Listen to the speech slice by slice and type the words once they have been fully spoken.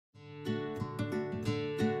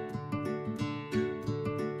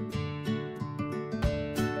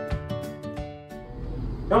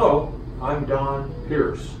Hello, I'm Don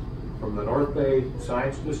Pierce from the North Bay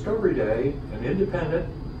Science Discovery Day, an independent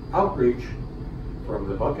outreach from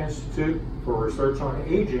the Buck Institute for Research on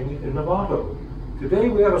Aging in Navajo. Today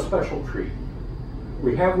we have a special treat.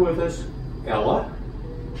 We have with us Ella,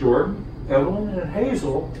 Jordan, Evelyn, and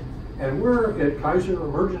Hazel, and we're at Kaiser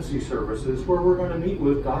Emergency Services where we're going to meet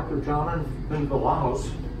with Dr. Jonathan Vlahos.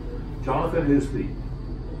 Jonathan is the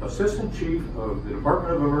Assistant Chief of the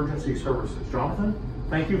Department of Emergency Services. Jonathan,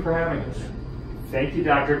 thank you for having us. Thank you,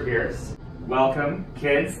 Dr. Pierce. Welcome,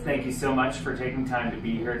 kids. Thank you so much for taking time to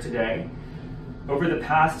be here today. Over the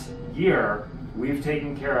past year, we've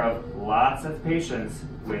taken care of lots of patients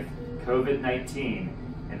with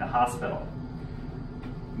COVID-19 in the hospital.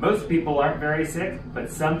 Most people aren't very sick,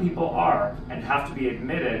 but some people are and have to be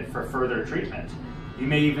admitted for further treatment. You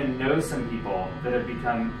may even know some people that have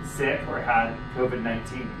become sick or had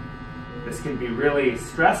COVID-19. This can be really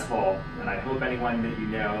stressful, and I hope anyone that you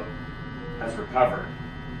know has recovered.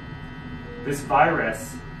 This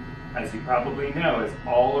virus, as you probably know, is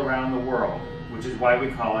all around the world, which is why we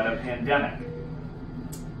call it a pandemic.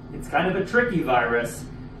 It's kind of a tricky virus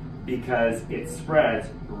because it spreads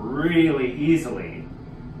really easily,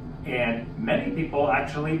 and many people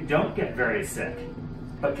actually don't get very sick,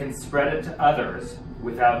 but can spread it to others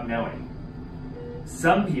without knowing.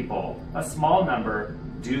 Some people, a small number,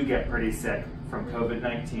 do get pretty sick from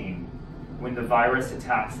COVID-19 when the virus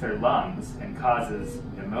attacks their lungs and causes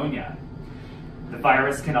pneumonia. The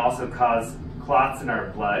virus can also cause clots in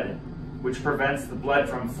our blood, which prevents the blood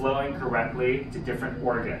from flowing correctly to different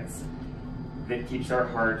organs that keeps our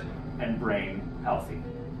heart and brain healthy.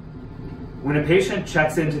 When a patient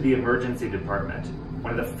checks into the emergency department,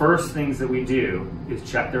 one of the first things that we do is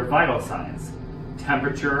check their vital signs: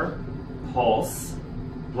 temperature, pulse,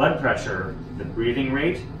 blood pressure, the breathing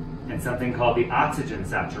rate, and something called the oxygen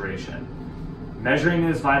saturation. Measuring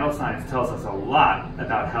those vital signs tells us a lot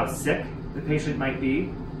about how sick the patient might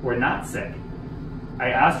be or not sick.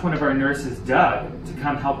 I asked one of our nurses, Doug, to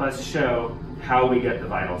come help us show how we get the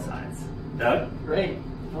vital signs. Doug? Great.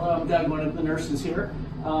 Hello, I'm Doug, one of the nurses here.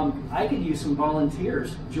 I could use some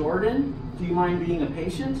volunteers. Jordan, do you mind being a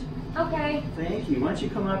patient? Okay. Thank you. Why don't you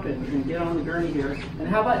come up and get on the gurney here? And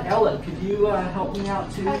how about Ella? Could you help me out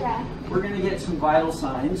too? Okay. We're going to get some vital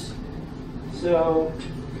signs. So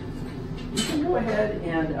you can go ahead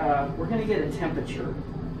and we're going to get a temperature.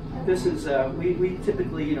 This is, we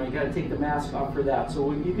typically, you got to take the mask off for that.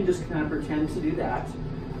 So you can just kind of pretend to do that.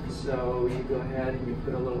 So you go ahead and you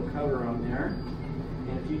put a little cover on there.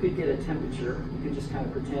 And if you could get a temperature, you could just kind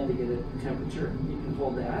of pretend to get a temperature. You can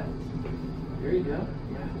hold that. There you go.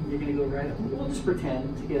 Yeah, you're going to go right up. We'll just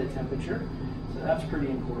pretend to get a temperature. So that's pretty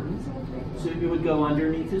important. So you would go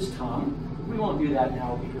underneath his tongue. We won't do that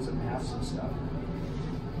now because of masks and stuff.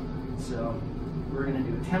 So we're going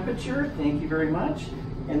to do a temperature. Thank you very much.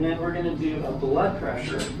 And then we're going to do a blood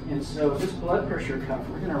pressure. And so this blood pressure cuff,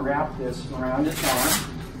 we're going to wrap this around his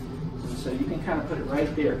arm. And so you can kind of put it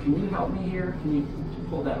right there. Can you help me here? Can you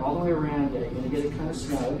pull that all the way around there? You're going to get it kind of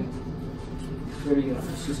snug. There you go.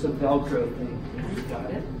 It's just a Velcro thing. You got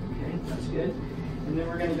it. Okay, that's good. And then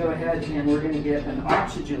we're going to go ahead and we're going to get an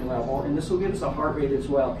oxygen level, and this will give us a heart rate as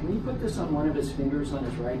well. Can you put this on one of his fingers on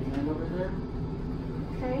his right hand over there?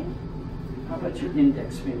 Okay. How about your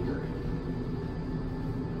index finger?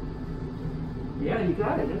 Yeah, you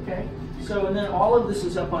got it. Okay. So, and then all of this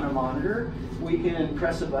is up on a monitor. We can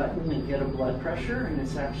press a button and get a blood pressure, and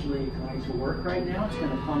it's actually going to work right now. It's going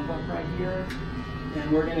to pump up right here. And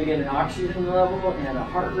we're going to get an oxygen level and a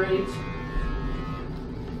heart rate.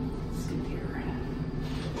 Let's see here.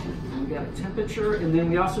 And we got a temperature, and then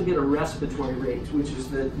we also get a respiratory rate, which is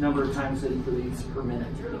the number of times that he breathes per minute.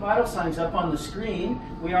 Here are the vital signs up on the screen.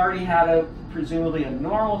 We already had presumably a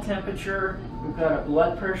normal temperature. We've got a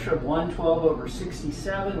blood pressure of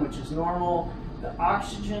 112/67, which is normal. The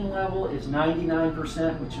oxygen level is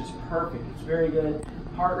 99%, which is perfect. It's very good.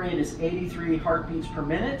 Heart rate is 83 heartbeats per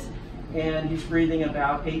minute. And he's breathing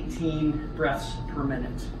about 18 breaths per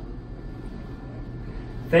minute.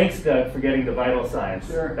 Thanks, Doug, for getting the vital signs.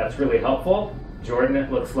 Sure. That's really helpful. Jordan,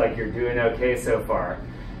 it looks like you're doing okay so far.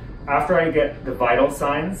 After I get the vital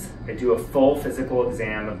signs, I do a full physical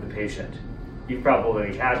exam of the patient. You've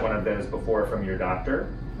probably had one of those before from your doctor.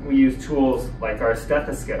 We use tools like our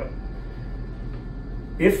stethoscope.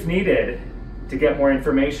 If needed, to get more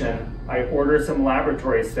information, I order some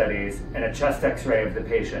laboratory studies and a chest x-ray of the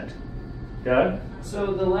patient. Doug? So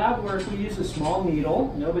the lab work, we use a small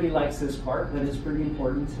needle. Nobody likes this part, but it's pretty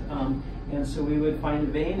important. And so we would find a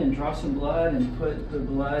vein and draw some blood and put the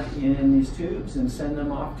blood in these tubes and send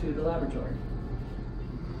them off to the laboratory.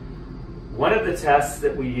 One of the tests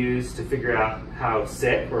that we use to figure out how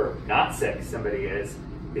sick or not sick somebody is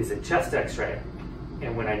a chest x-ray.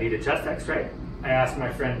 And when I need a chest x-ray, I ask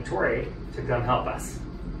my friend Tori to come help us.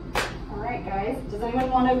 All right, guys. Does anyone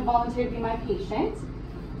want to volunteer to be my patient?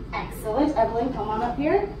 Excellent. Evelyn, come on up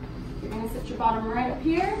here. You're going to sit your bottom right up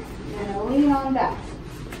here. You're going to lean on back.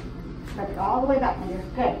 Spread it all the way back, my dear.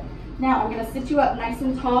 Good. Now, I'm going to sit you up nice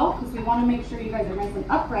and tall because we want to make sure you guys are nice and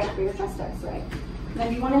upright for your chest x-ray.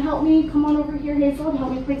 Then you want to help me, come on over here, Hazel, and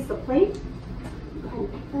help me place the plate. Go ahead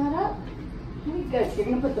and pick that up. Okay, good. So you're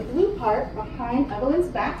going to put the blue part behind Evelyn's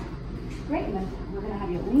back. Great, and then we're going to have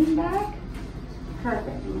you lean back.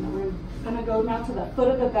 Perfect. And we're going to go now to the foot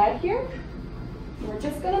of the bed here. And we're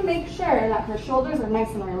just going to make sure that her shoulders are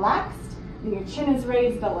nice and relaxed and your chin is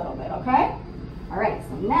raised a little bit, okay? All right,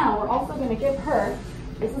 so now we're also going to give her,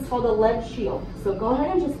 this is called a lead shield. So go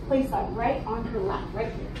ahead and just place that right on her lap,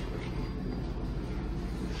 right here.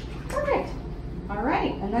 Perfect. All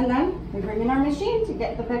right, and then we bring in our machine to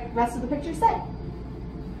get the rest of the picture set.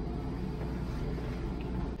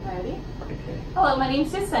 Ready? Hello, my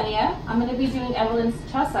name's Yesenia. I'm going to be doing Evelyn's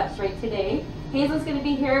chest x-ray today. Hazel's going to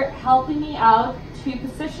be here helping me out to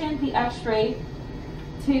position the x-ray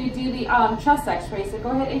to do the chest x-ray. So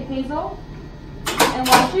go ahead and Hazel. And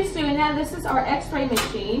while she's doing that, this is our x-ray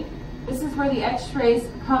machine. This is where the x-rays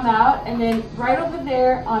come out, and then right over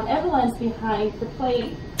there on Evelyn's behind the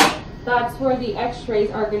plate, that's where the x-rays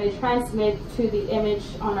are going to transmit to the image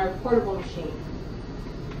on our portable machine.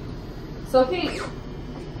 So okay,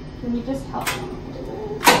 can you just help me?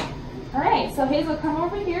 All right, so Hazel, come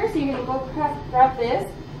over here. So you're going to go grab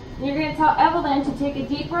this. And you're going to tell Evelyn to take a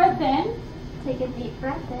deep breath in. Take a deep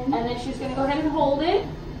breath in. And then she's going to go ahead and hold it.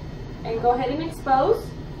 And go ahead and expose.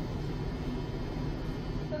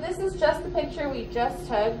 So this is just the picture we just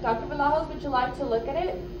took. Dr. Vlahos, would you like to look at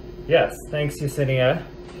it? Yes, thanks, Yesenia.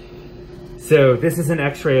 So this is an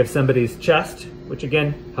x-ray of somebody's chest, which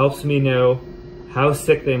again helps me know how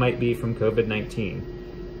sick they might be from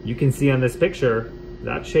COVID-19. You can see on this picture,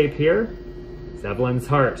 that shape here is Evelyn's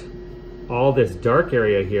heart. All this dark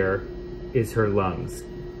area here is her lungs.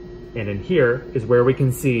 And in here is where we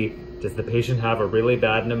can see, does the patient have a really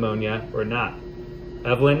bad pneumonia or not?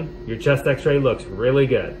 Evelyn, your chest x-ray looks really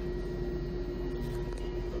good.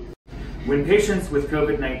 When patients with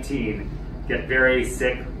COVID-19 get very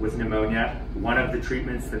sick with pneumonia, one of the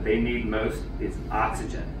treatments that they need most is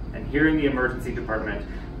oxygen. And here in the emergency department,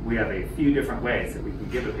 we have a few different ways that we can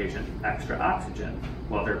give a patient extra oxygen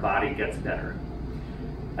while their body gets better.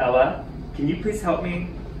 Ella, can you please help me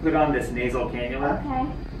put on this nasal cannula?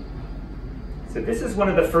 Okay. So this is one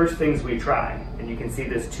of the first things we try. And you can see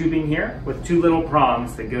this tubing here with two little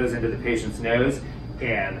prongs that goes into the patient's nose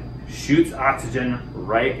and shoots oxygen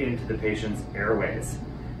right into the patient's airways.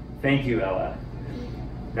 Thank you, Ella.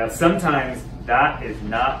 Now sometimes that is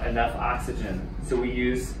not enough oxygen, so we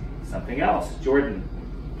use something else. Jordan,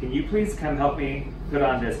 can you please come help me put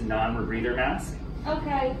on this non-rebreather mask?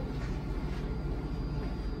 Okay.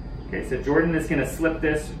 Okay, so Jordan is going to slip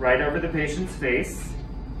this right over the patient's face.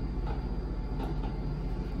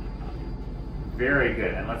 Very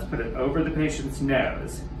good, and let's put it over the patient's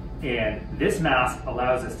nose. And this mask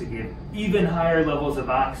allows us to give even higher levels of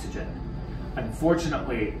oxygen.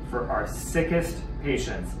 Unfortunately, for our sickest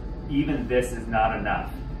patients, even this is not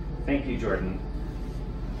enough. Thank you, Jordan.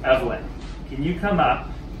 Evelyn, can you come up?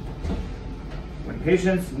 When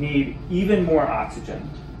patients need even more oxygen,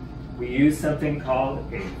 we use something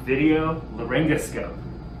called a video laryngoscope.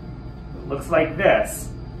 It looks like this,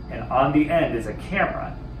 and on the end is a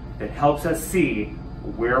camera that helps us see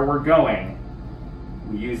where we're going.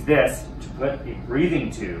 We use this to put a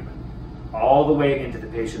breathing tube all the way into the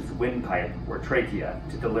patient's windpipe or trachea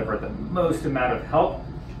to deliver the most amount of help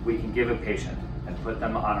we can give a patient and put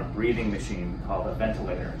them on a breathing machine called a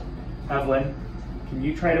ventilator. Evelyn, can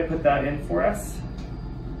you try to put that in for us?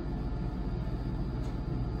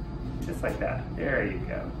 Just like that. There you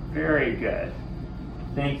go. Very good.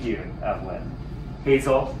 Thank you, Evelyn.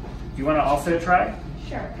 Hazel, do you want to also try?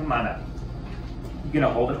 Sure. Come on up. You're going to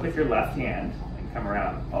hold it with your left hand and come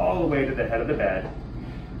around all the way to the head of the bed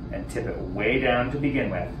and tip it way down to begin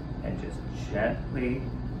with and just gently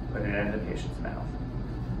put it in the patient's mouth.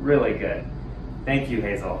 Really good. Thank you,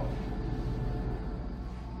 Hazel.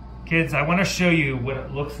 Kids, I want to show you what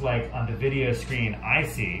it looks like on the video screen I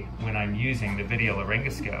see when I'm using the video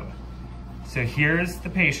laryngoscope. So here's the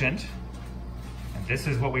patient, and this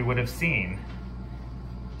is what we would have seen.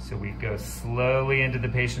 So we go slowly into the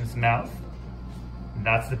patient's mouth. And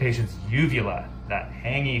that's the patient's uvula, that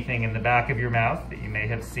hangy thing in the back of your mouth that you may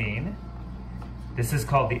have seen. This is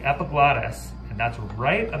called the epiglottis, and that's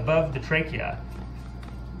right above the trachea.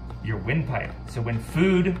 your windpipe. So when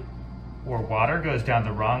food or water goes down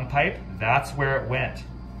the wrong pipe, that's where it went.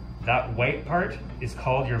 That white part is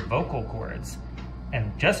called your vocal cords.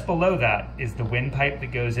 And just below that is the windpipe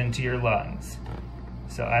that goes into your lungs.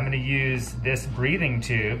 So I'm going to use this breathing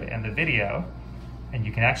tube in the video, and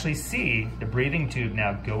you can actually see the breathing tube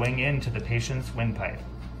now going into the patient's windpipe.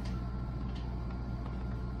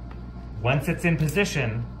 Once it's in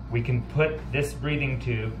position, we can put this breathing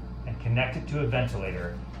tube and connect it to a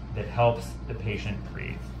ventilator that helps the patient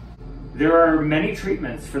breathe. There are many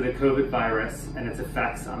treatments for the COVID virus and its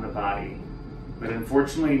effects on the body, but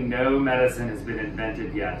unfortunately no medicine has been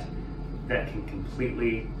invented yet that can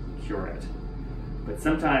completely cure it. But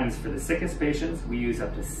sometimes for the sickest patients, we use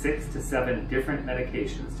up to 6 to 7 different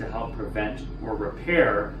medications to help prevent or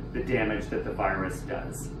repair the damage that the virus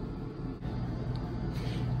does.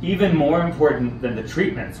 Even more important than the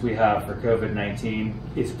treatments we have for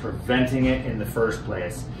COVID-19 is preventing it in the first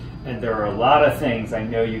place. And there are a lot of things I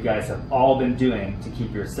know you guys have all been doing to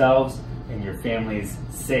keep yourselves and your families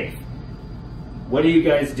safe. What do you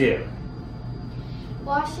guys do?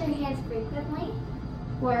 Wash your hands frequently.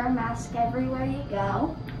 Wear a mask everywhere you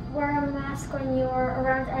go. Wear a mask when you're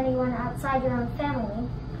around anyone outside your own family.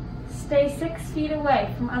 Stay 6 feet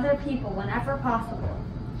away from other people whenever possible.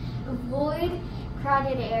 Avoid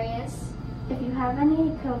crowded areas. If you have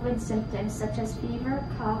any COVID symptoms such as fever,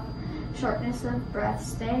 cough, shortness of breath,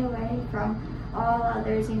 stay away from all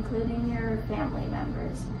others, including your family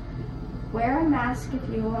members. Wear a mask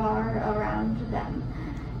if you are around them.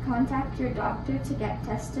 Contact your doctor to get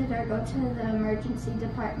tested or go to the emergency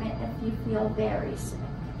department if you feel very sick.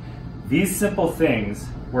 These simple things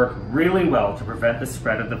work really well to prevent the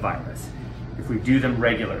spread of the virus. If we do them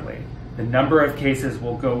regularly, the number of cases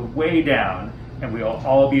will go way down and we will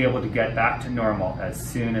all be able to get back to normal as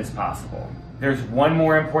soon as possible. There's one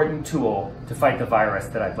more important tool to fight the virus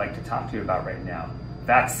that I'd like to talk to you about right now: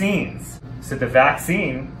 vaccines. So the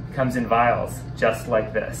vaccine comes in vials just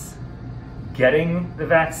like this. Getting the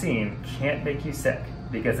vaccine can't make you sick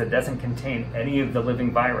because it doesn't contain any of the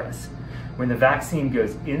living virus. When the vaccine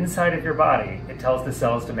goes inside of your body, it tells the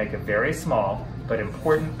cells to make a very small but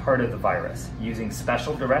important part of the virus using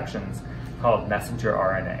special directions called messenger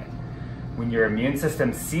RNA. When your immune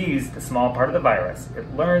system sees the small part of the virus,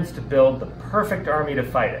 it learns to build the perfect army to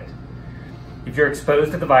fight it. If you're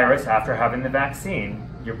exposed to the virus after having the vaccine,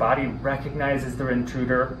 your body recognizes the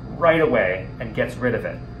intruder right away and gets rid of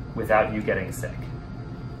it without you getting sick.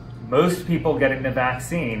 Most people getting the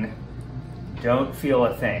vaccine don't feel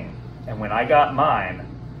a thing. And when I got mine,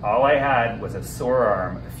 all I had was a sore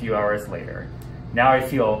arm a few hours later. Now I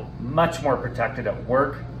feel much more protected at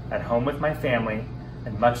work, at home with my family,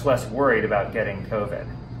 and much less worried about getting COVID.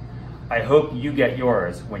 I hope you get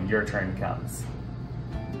yours when your turn comes.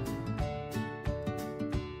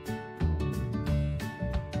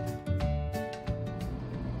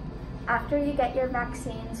 After you get your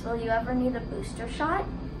vaccines, will you ever need a booster shot?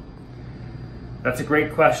 That's a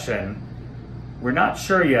great question. We're not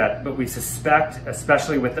sure yet, but we suspect,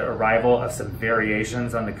 especially with the arrival of some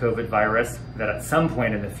variations on the COVID virus, that at some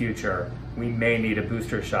point in the future, we may need a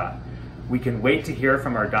booster shot. We can wait to hear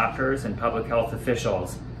from our doctors and public health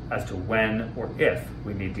officials as to when or if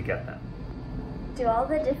we need to get them. Do all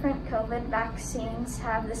the different COVID vaccines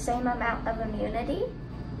have the same amount of immunity?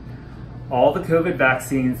 All the COVID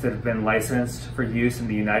vaccines that have been licensed for use in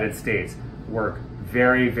the United States work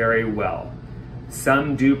very, very well.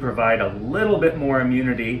 Some do provide a little bit more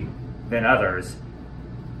immunity than others,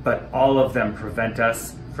 but all of them prevent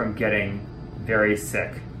us from getting very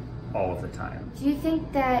sick all of the time. Do you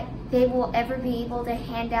think that they will ever be able to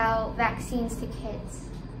hand out vaccines to kids?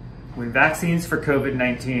 When vaccines for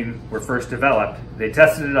COVID-19 were first developed, they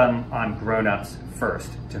tested it on grown-ups first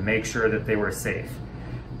to make sure that they were safe.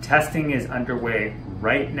 Testing is underway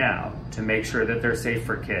right now to make sure that they're safe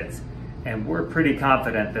for kids, and we're pretty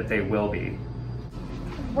confident that they will be.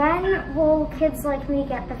 When will kids like me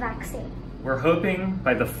get the vaccine? We're hoping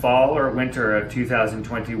by the fall or winter of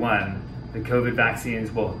 2021, the COVID vaccines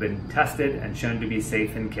will have been tested and shown to be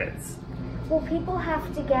safe in kids. Will people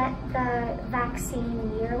have to get the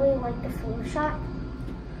vaccine yearly like the flu shot?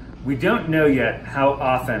 We don't know yet how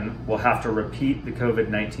often we'll have to repeat the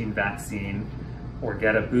COVID-19 vaccine or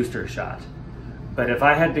get a booster shot. But if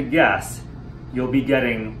I had to guess, you'll be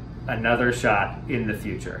getting another shot in the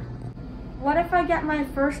future. What if I get my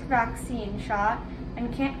first vaccine shot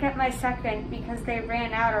and can't get my second because they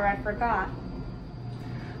ran out or I forgot?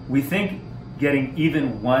 We think getting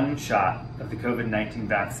even one shot of the COVID-19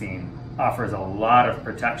 vaccine offers a lot of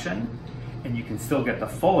protection, and you can still get the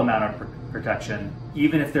full amount of protection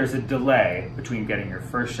even if there's a delay between getting your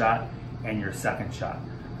first shot and your second shot.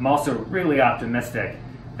 I'm also really optimistic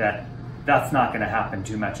that that's not going to happen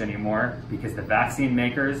too much anymore, because the vaccine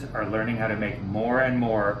makers are learning how to make more and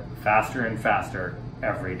more, faster and faster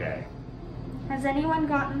every day. Has anyone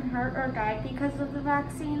gotten hurt or died because of the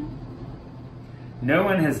vaccine? No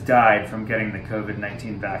one has died from getting the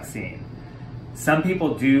COVID-19 vaccine. Some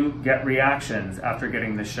people do get reactions after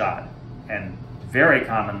getting the shot, and very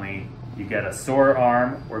commonly you get a sore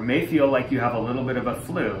arm or may feel like you have a little bit of a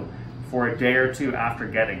flu for a day or two after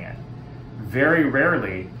getting it. Very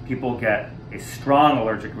rarely people get a strong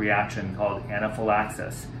allergic reaction called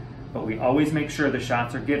anaphylaxis, but we always make sure the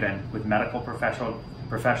shots are given with medical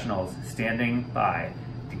professionals standing by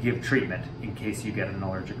to give treatment in case you get an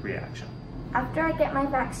allergic reaction. After I get my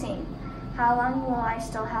vaccine, how long will I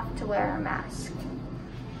still have to wear a mask?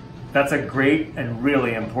 That's a great and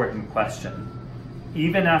really important question.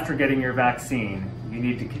 Even after getting your vaccine, you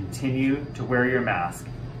need to continue to wear your mask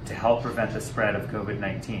to help prevent the spread of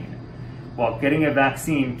COVID-19. While getting a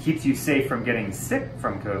vaccine keeps you safe from getting sick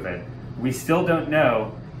from COVID, we still don't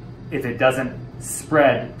know if it doesn't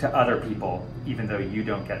spread to other people, even though you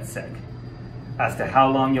don't get sick. As to how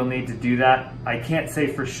long you'll need to do that, I can't say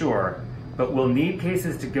for sure, but we'll need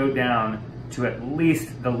cases to go down to at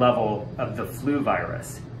least the level of the flu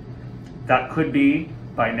virus. That could be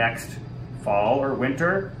by next fall or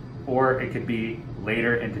winter, or it could be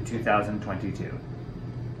later into 2022.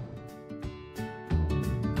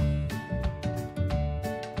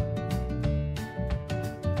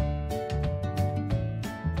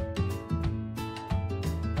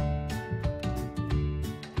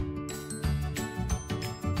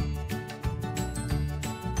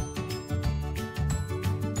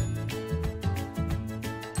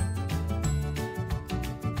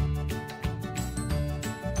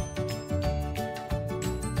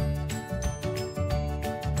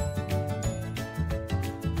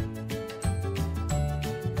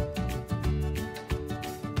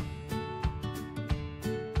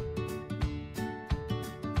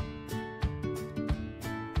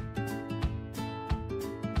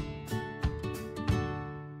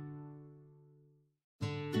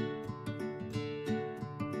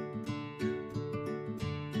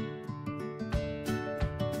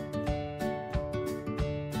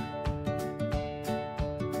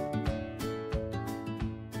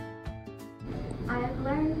 I've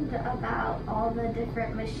learned about all the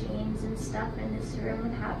different machines and stuff in this room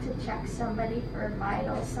and how to check somebody for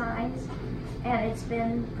vital signs, and it's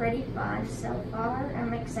been pretty fun so far.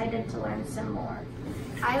 I'm excited to learn some more.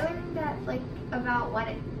 I learned that about what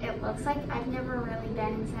it looks like. I've never really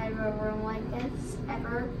been inside of a room like this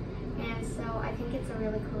ever, and so I think it's a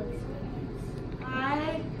really cool experience.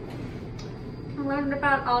 I learned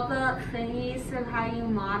about all the thingies of how you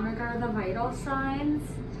monitor the vital signs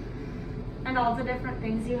and all the different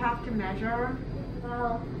things you have to measure.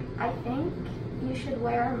 Well, I think you should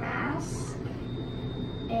wear a mask,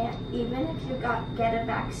 and even if you get a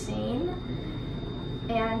vaccine,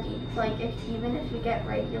 and even if you get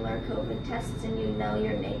regular COVID tests and you know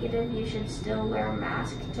you're negative, you should still wear a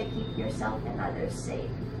mask to keep yourself and others safe.